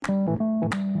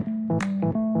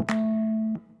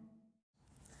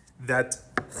that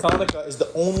Chanukah is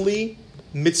the only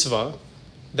mitzvah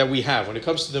that we have when it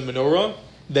comes to the menorah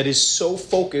that is so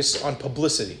focused on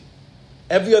publicity.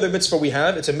 Every other mitzvah we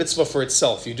have, it's a mitzvah for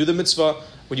itself. You do the mitzvah,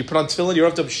 when you put on tefillin, you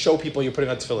don't have to show people you're putting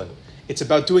on tefillin. It's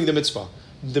about doing the mitzvah.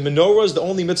 The menorah is the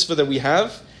only mitzvah that we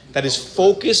have that is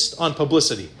focused on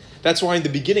publicity. That's why in the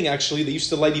beginning, actually, they used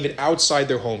to light even outside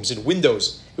their homes, in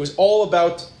windows. It was all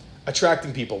about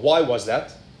attracting people. Why was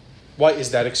that? Why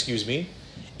is that,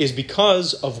 Is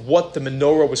because of what the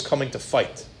menorah was coming to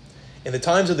fight. In the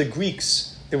times of the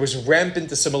Greeks, there was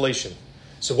rampant assimilation.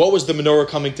 So what was the menorah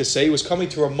coming to say? It was coming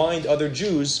to remind other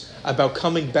Jews about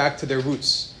coming back to their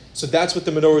roots. So that's what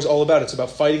the menorah is all about. It's about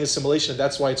fighting assimilation, and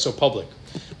that's why it's so public.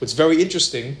 What's very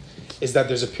interesting is that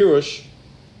there's a pirush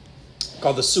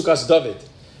called the Sukkos David,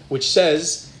 which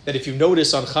says that if you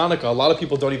notice on Chanukah, a lot of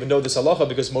people don't even know this halacha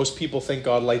because most people think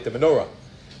God light the menorah.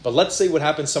 But let's say what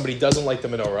happens, somebody doesn't light the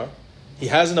menorah. He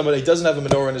doesn't have a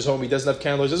menorah in his home, he doesn't have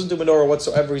candles, he doesn't do menorah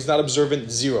whatsoever, he's not observant,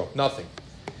 zero, nothing.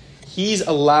 He's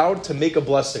allowed to make a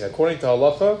blessing. According to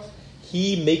halacha,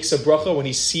 he makes a bracha when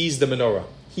he sees the menorah.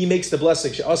 He makes the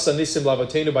blessing,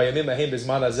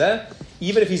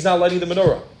 even if he's not lighting the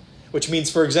menorah. Which means,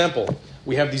 for example,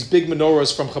 we have these big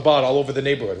menorahs from Chabad all over the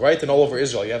neighborhood, right? And all over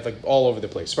Israel. You have all over the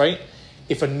place, right?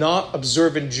 If a not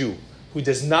observant Jew who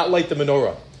does not light the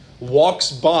menorah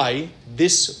walks by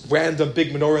this random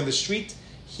big menorah in the street,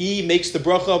 he makes the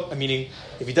bracha, meaning,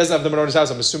 if he doesn't have the menorah in his house,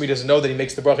 I'm assuming he doesn't know that he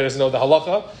makes the bracha, he doesn't know the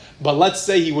halacha, but let's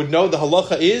say he would know the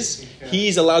halacha is,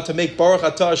 he's allowed to make Baruch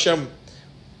Atah Hashem,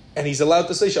 and he's allowed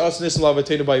to say,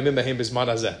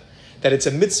 that it's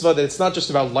a mitzvah, that it's not just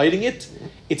about lighting it,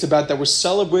 it's about that we're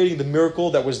celebrating the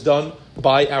miracle that was done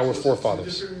by our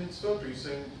forefathers. Two different mitzvot? Are you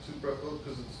saying two brachot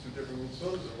because it's two different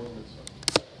mitzvot or one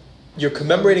mitzvah? You're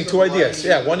commemorating two ideas.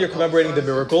 Yeah, one you're commemorating the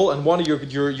miracle, and one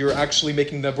you're actually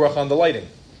making the bracha on the lighting.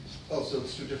 Oh, so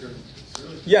it's two different.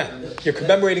 Yeah, you're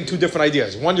commemorating two different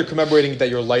ideas. One, you're commemorating that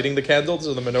you're lighting the candles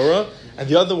or the menorah, and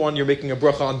the other one, you're making a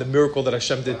bracha on the miracle that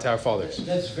Hashem did to our fathers.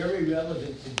 That's very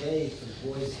relevant today for the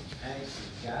boys in tanks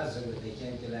in Gaza where they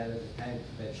can't get out of the tank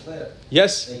to Ben Shlev.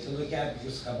 Yes. They can look at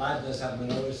because Chabad does have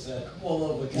menorahs all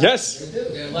over Gaza. Yes. They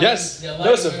do. Yes.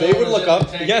 No, so they would look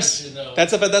up. Yes.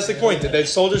 That's a fantastic point. The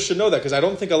soldiers should know that because I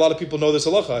don't think a lot of people know this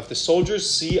halacha. If the soldiers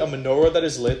see a menorah that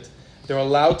is lit, they're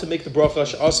allowed to make the bracha,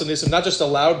 She'asa Nisim, not just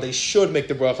allowed, they should make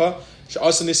the bracha,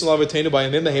 She'asa Nisim L'Avatenu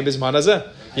B'Yamim Mehem B'Zman Hazeh.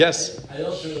 Yes. I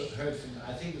also heard from,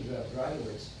 I think it was Rabbi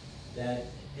Dreiwitz, that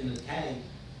in the tank,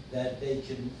 that they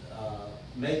can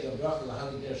make a bracha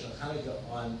l'Hanukkah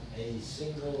Chanukah on a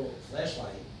single flashlight,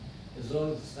 as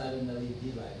long as it's not an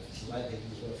LED light. If it's a light they can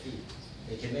use off heat.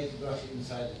 They can make the bracha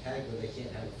inside the tank where they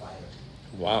can't have a fire.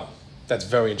 Wow. That's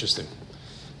very interesting.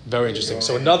 Very interesting.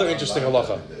 So another interesting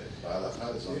halacha.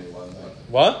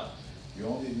 What? You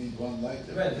only need one light.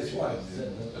 Right, that's why.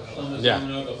 Yeah.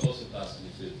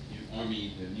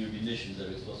 Your munitions that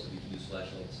are supposed to be used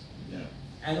flashlights. Yeah.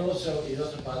 And also, it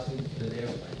also passes with an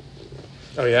airplane.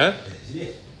 Oh yeah?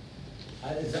 Yeah.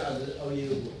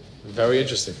 Very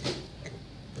interesting.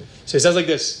 So it says like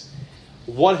this.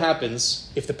 What happens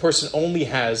if the person only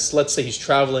has, let's say he's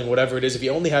traveling, whatever it is, if he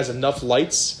only has enough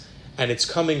lights and it's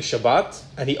coming Shabbat,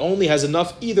 and he only has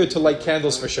enough either to light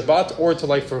candles for Shabbat or to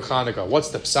light for Chanukah. What's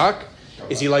the psak?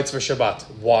 Is he lights for Shabbat.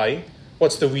 Why?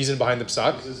 What's the reason behind the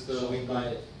psak?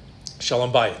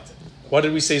 Shalom Bayit. What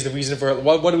did we say is the reason for,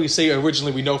 what did we say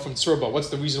originally we know from Tzurba? What's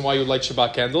the reason why you light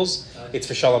Shabbat candles? It's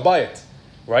for Shalom Bayit,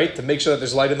 right? To make sure that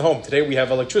there's light in the home. Today we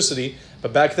have electricity,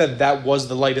 but back then that was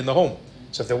the light in the home.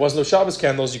 So if there was no Shabbos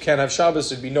candles, you can't have Shabbos,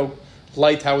 there'd be no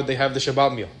light, how would they have the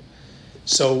Shabbat meal?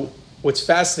 So what's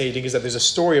fascinating is that there's a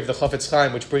story of the Chafetz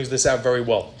Chaim which brings this out very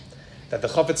well. That the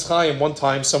Chafetz Chaim, one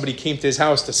time somebody came to his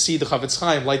house to see the Chafetz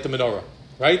Chaim light the menorah,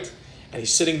 right? And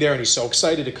he's sitting there and he's so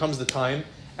excited, it comes the time,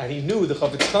 and he knew the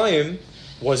Chafetz Chaim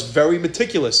was very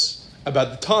meticulous about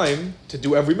the time to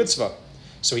do every mitzvah.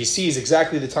 So he sees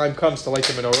exactly the time comes to light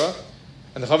the menorah,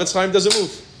 and the Chafetz Chaim doesn't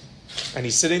move. And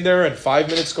he's sitting there and 5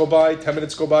 minutes go by, 10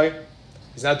 minutes go by,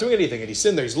 he's not doing anything, and he's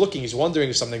sitting there, he's looking, he's wondering,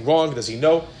 is something wrong, does he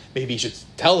know? Maybe he should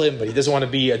tell him, but he doesn't want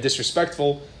to be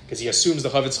disrespectful, because he assumes the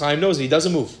Chafetz Chaim knows, and he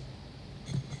doesn't move.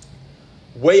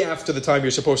 Way after the time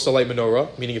you're supposed to light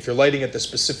menorah, meaning if you're lighting at the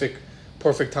specific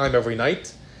perfect time every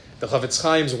night, the Chafetz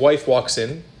Chaim's wife walks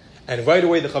in, and right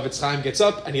away the Chafetz Chaim gets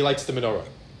up, and he lights the menorah.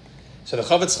 So the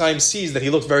Chafetz Chaim sees that he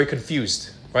looks very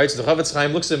confused, right? So the Chafetz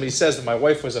Chaim looks at him and he says that my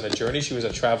wife was on a journey, she was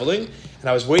traveling, and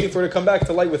I was waiting for her to come back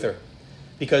to light with her.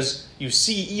 Because you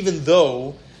see, even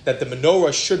though that the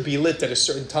menorah should be lit at a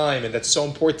certain time, and that's so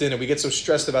important, and we get so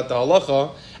stressed about the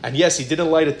halacha, and yes, he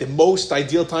didn't light at the most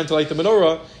ideal time to light the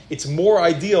menorah, it's more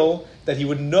ideal that he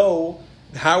would know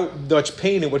how much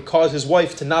pain it would cause his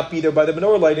wife to not be there by the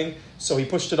menorah lighting, so he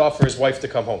pushed it off for his wife to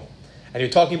come home. And you're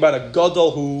talking about a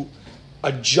gadol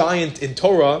a giant in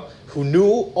Torah, who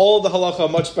knew all the halacha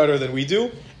much better than we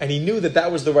do, and he knew that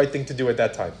that was the right thing to do at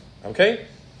that time. Okay?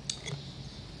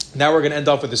 Now we're going to end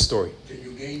off with this story. Can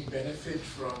you gain benefit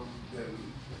from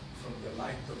the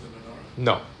light of the menorah?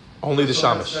 No. Only the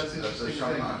shamash. That's the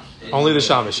shamash. Only the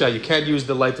shamash. Yeah, you can't use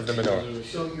the light of the menorah.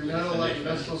 So you're not allowed, you're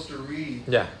not supposed to read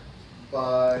Yeah.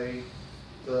 by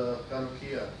the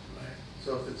Chanukka.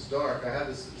 So if it's dark, I had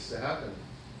this happen,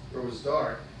 where it was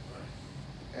dark,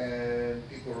 and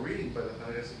people were reading, but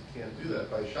I guess you can't do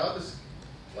that. By Shabbos,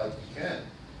 like you can.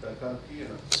 By Chanukka,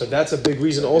 So that's a big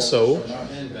reason also.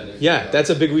 Yeah,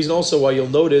 that's a big reason also why you'll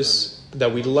notice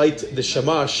that we light the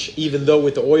shamash, even though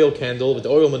with the oil candle, with the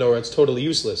oil menorah, it's totally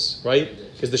useless, right?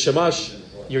 Because the shamash,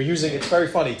 you're using, it's very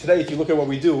funny. Today, if you look at what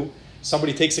we do,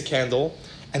 somebody takes a candle,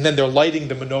 and then they're lighting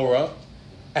the menorah,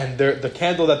 and the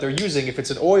candle that they're using, if it's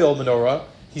an oil menorah,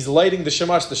 he's lighting the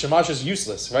shamash. The shamash is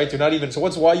useless, right? You're not even, so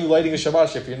why are you lighting a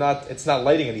shamash if it's not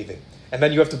lighting anything? And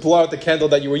then you have to blow out the candle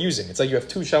that you were using. It's like you have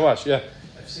two shamash, yeah.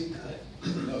 I've seen that.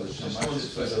 No, the Just shamash one is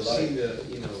for place, the I've seen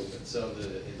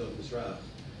light. the Mizrach,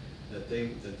 that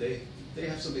they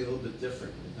have something a little bit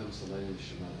different when it comes to lighting the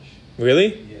shamash.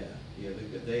 Really? Yeah,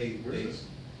 they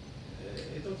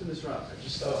Edot Mizrach. I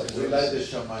just thought We light the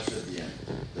shamash at the end.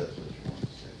 That's what you want to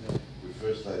say. We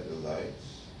first light the lights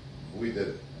with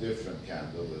a different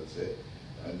candle, let's say,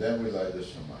 and then we light the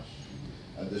shamash.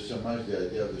 And the shamash, the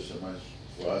idea of the shamash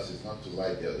for us is not to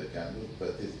light the other candles,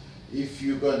 but if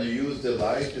you're going to use the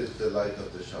light, it's the light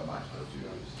of the shamash that you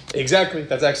use. Exactly.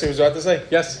 That's actually what I was about to say.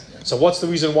 Yes. So what's the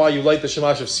reason why you light the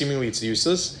shamash if seemingly it's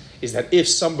useless? Is that if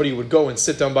somebody would go and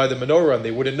sit down by the menorah and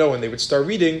they wouldn't know and they would start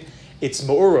reading, it's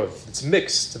ma'urav. It's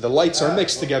mixed. The lights are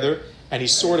mixed together, and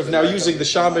he's sort of now using the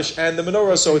shamash and the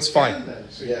menorah, so it's fine.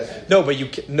 Yes. No,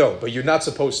 but you're not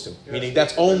supposed to. Meaning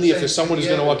that's only if there's someone who's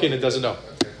going to walk in and doesn't know.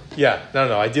 Yeah.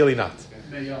 No. Ideally not.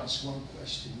 May I ask one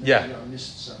question? Yeah. Maybe I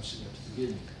missed something at the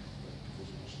beginning, because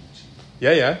it was not seen.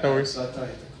 Yeah. No worries. But I have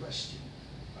a question.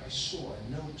 I saw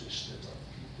and noticed that there are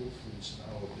people, for instance,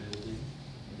 in our building,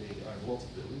 they are not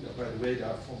building, by the way, they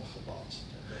are from Chabad,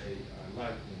 and they are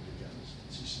lighting the candles.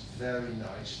 It's very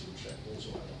nice to attract also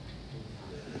other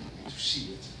people to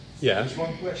see it. Yeah. There's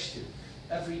one question.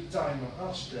 Every time I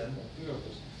ask them on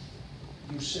purpose,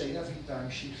 you say every time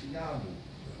Shichiyanu.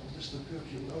 What is the purpose?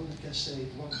 You only can say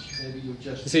it once. Maybe you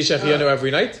just... You say Shechianu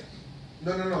every night?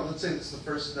 No. Let's say it's the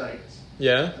first night.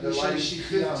 Yeah. And they're You say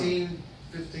lighting Shichiyanu.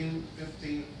 15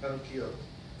 Chanukka.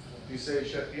 You say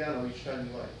Shechianu each time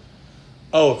you light.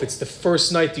 Oh, if it's the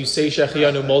first night, do you say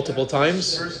Shechianu multiple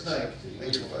times? First night.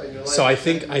 And you're So I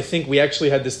lighting- think we actually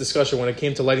had this discussion when it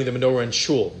came to lighting the menorah in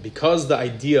shul, because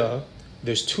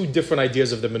there's two different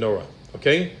ideas of the menorah.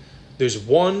 Okay, there's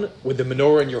one with the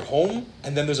menorah in your home,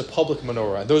 and then there's a public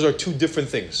menorah. Those are two different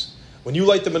things. When you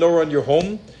light the menorah in your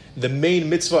home, the main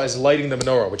mitzvah is lighting the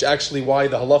menorah, which actually why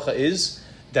the halacha is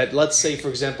that, let's say, for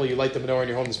example, you light the menorah in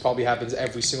your home. This probably happens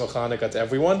every single Chanukah to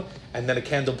everyone, and then a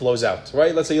candle blows out.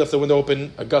 Right? Let's say you left the window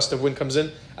open, a gust of wind comes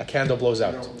in, a candle blows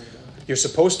out. You're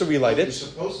supposed to relight You're it.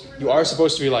 supposed to relight You are it?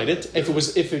 supposed to relight it.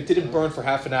 If it didn't burn for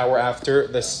half an hour after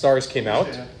the stars came out,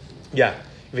 yeah.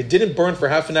 If it didn't burn for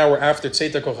half an hour after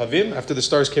Tzeta Kochavim, after the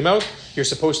stars came out, you're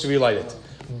supposed to relight it.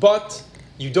 But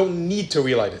you don't need to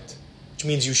relight it, which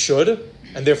means you should,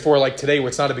 and therefore, like today, where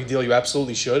it's not a big deal, you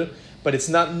absolutely should. But it's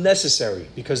not necessary,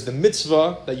 because the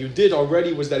mitzvah that you did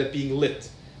already was that it being lit.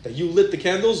 That you lit the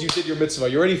candles, you did your mitzvah.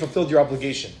 You already fulfilled your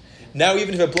obligation. Now,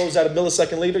 even if it blows out a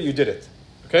millisecond later, you did it.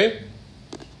 Okay?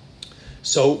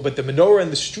 So, but the menorah in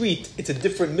the street, it's a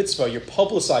different mitzvah. You're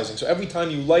publicizing. So every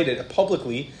time you light it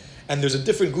publicly, and there's a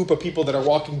different group of people that are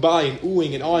walking by and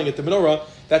oohing and awing at the menorah,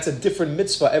 that's a different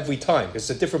mitzvah every time. It's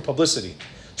a different publicity.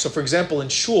 So, for example, in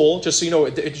shul, just so you know,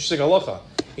 interesting halacha,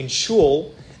 in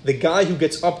shul, the guy who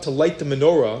gets up to light the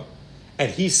menorah,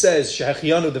 and he says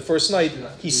Shechianu the first night,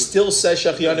 he still says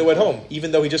Shechianu at home,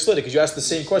 even though he just lit it, because you asked the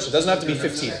same question. It doesn't have to be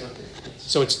 15.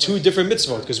 So it's two different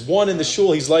mitzvot, because one in the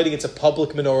shul, he's lighting, it's a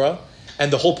public menorah,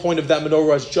 and the whole point of that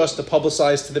menorah is just to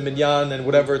publicize to the minyan and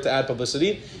whatever to add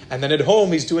publicity. And then at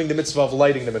home, he's doing the mitzvah of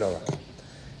lighting the menorah.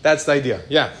 That's the idea.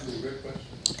 Yeah.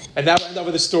 And now we end up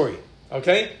with a story.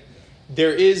 Okay?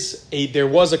 There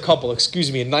was a couple, in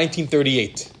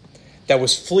 1938, that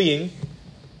was fleeing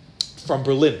from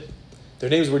Berlin. Their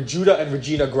names were Judah and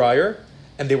Regina Greyer,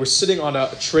 and they were sitting on a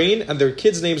train, and their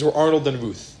kids' names were Arnold and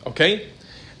Ruth. Okay?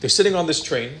 They're sitting on this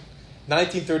train.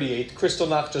 1938,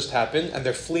 Kristallnacht just happened, and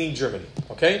they're fleeing Germany.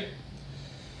 Okay?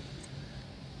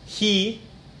 He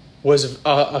was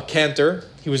a cantor.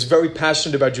 He was very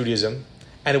passionate about Judaism,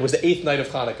 and it was the 8th night of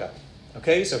Hanukkah.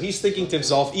 Okay, so he's thinking to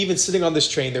himself, even sitting on this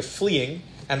train, they're fleeing,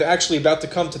 and they're actually about to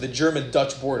come to the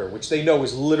German-Dutch border, which they know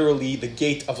is literally the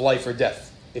gate of life or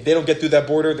death. If they don't get through that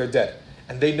border, they're dead.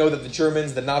 And they know that the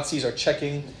Germans, the Nazis, are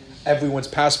checking everyone's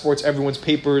passports, everyone's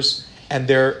papers, and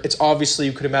it's obviously,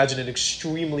 you could imagine, an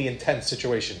extremely intense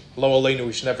situation. Lo aleinu,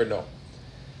 we should never know.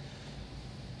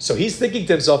 So he's thinking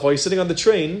to himself, while he's sitting on the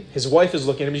train, his wife is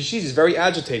looking at him, he's very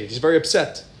agitated, he's very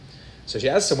upset. So she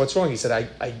asks him, what's wrong? He said,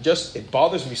 it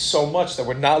bothers me so much that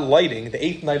we're not lighting the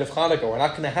 8th night of Hanukkah. We're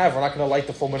not going to light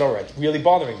the full menorah. It's really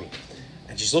bothering me.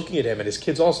 And she's looking at him, and his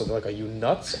kids also. They're like, are you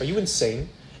nuts? Are you insane?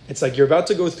 It's like you're about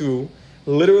to go through,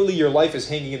 literally your life is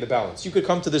hanging in the balance. You could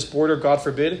come to this border, God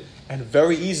forbid, and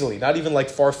very easily, not even like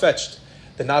far-fetched,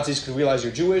 the Nazis could realize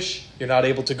you're Jewish, you're not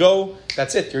able to go,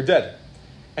 that's it, you're dead.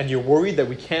 And you're worried that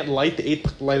we can't light the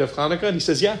 8th light of Hanukkah? And he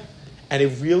says, yeah. And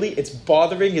it's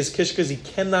bothering his kishkas. He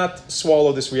cannot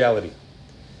swallow this reality.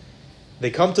 They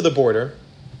come to the border,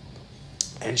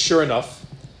 and sure enough,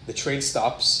 the train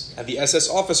stops, and the SS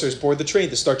officers board the train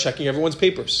to start checking everyone's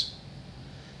papers.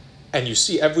 And you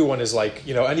see everyone is like,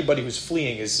 anybody who's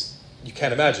fleeing is, you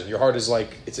can't imagine. Your heart is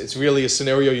like, it's really a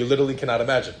scenario you literally cannot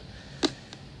imagine.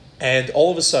 And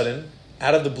all of a sudden,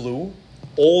 out of the blue,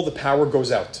 all the power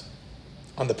goes out.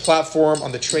 On the platform,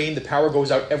 on the train, the power goes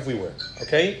out everywhere,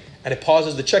 okay? And it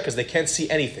pauses the check because they can't see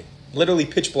anything. Literally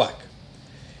pitch black.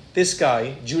 This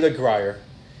guy, Judah Greyer,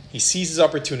 he sees his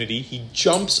opportunity. He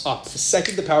jumps up the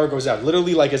second the power goes out,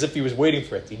 literally like as if he was waiting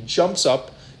for it. He jumps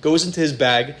up, goes into his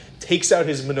bag, takes out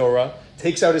his menorah,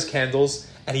 takes out his candles,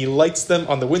 and he lights them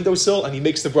on the windowsill, and he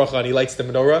makes the bracha, and he lights the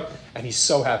menorah, and he's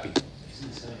so happy. He's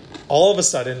insane. All of a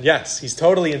sudden, yes, he's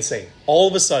totally insane. All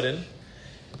of a sudden,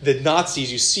 the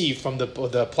Nazis, you see from the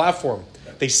platform,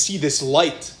 they see this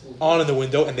light on in the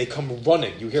window and they come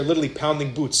running. You hear literally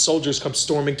pounding boots. Soldiers come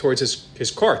storming towards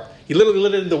his cart. He literally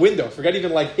lit it in the window. Forget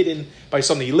even like hidden by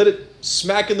something. He lit it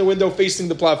smack in the window facing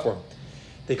the platform.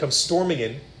 They come storming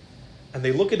in and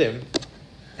they look at him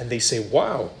and they say,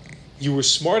 wow, you were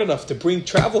smart enough to bring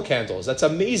travel candles. That's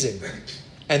amazing.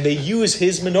 And they use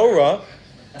his menorah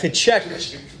to check,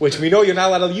 which we know you're not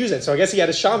allowed to use it. So I guess he had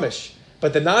a shamish.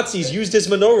 But the Nazis used his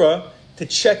menorah to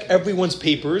check everyone's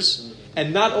papers.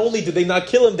 And not only did they not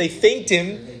kill him, they thanked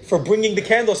him for bringing the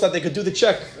candles so that they could do the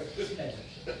check.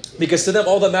 Because to them,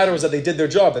 all that mattered was that they did their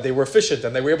job, that they were efficient,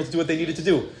 and they were able to do what they needed to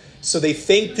do. So they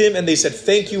thanked him, and they said,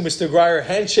 thank you, Mr. Greyer,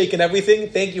 handshake and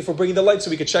everything. Thank you for bringing the light so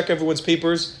we could check everyone's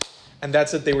papers. And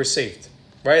that's it, they were saved.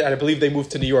 Right? And I believe they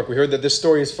moved to New York. We heard that this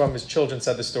story is from his children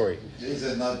said the story. It's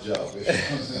a nut job.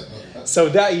 So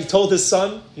that he told his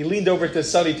son, he leaned over to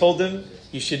his son, he told him,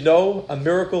 you should know a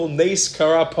miracle, Neis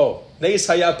Karapo, Neis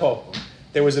Hayapo.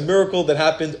 There was a miracle that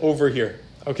happened over here.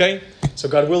 Okay? So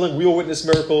God willing, we will witness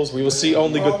miracles. We will see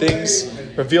only good things,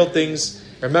 revealed things.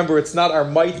 Remember, it's not our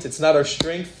might, it's not our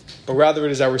strength, but rather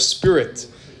it is our spirit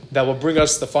that will bring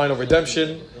us the final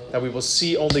redemption, that we will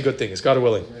see only good things. God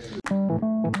willing.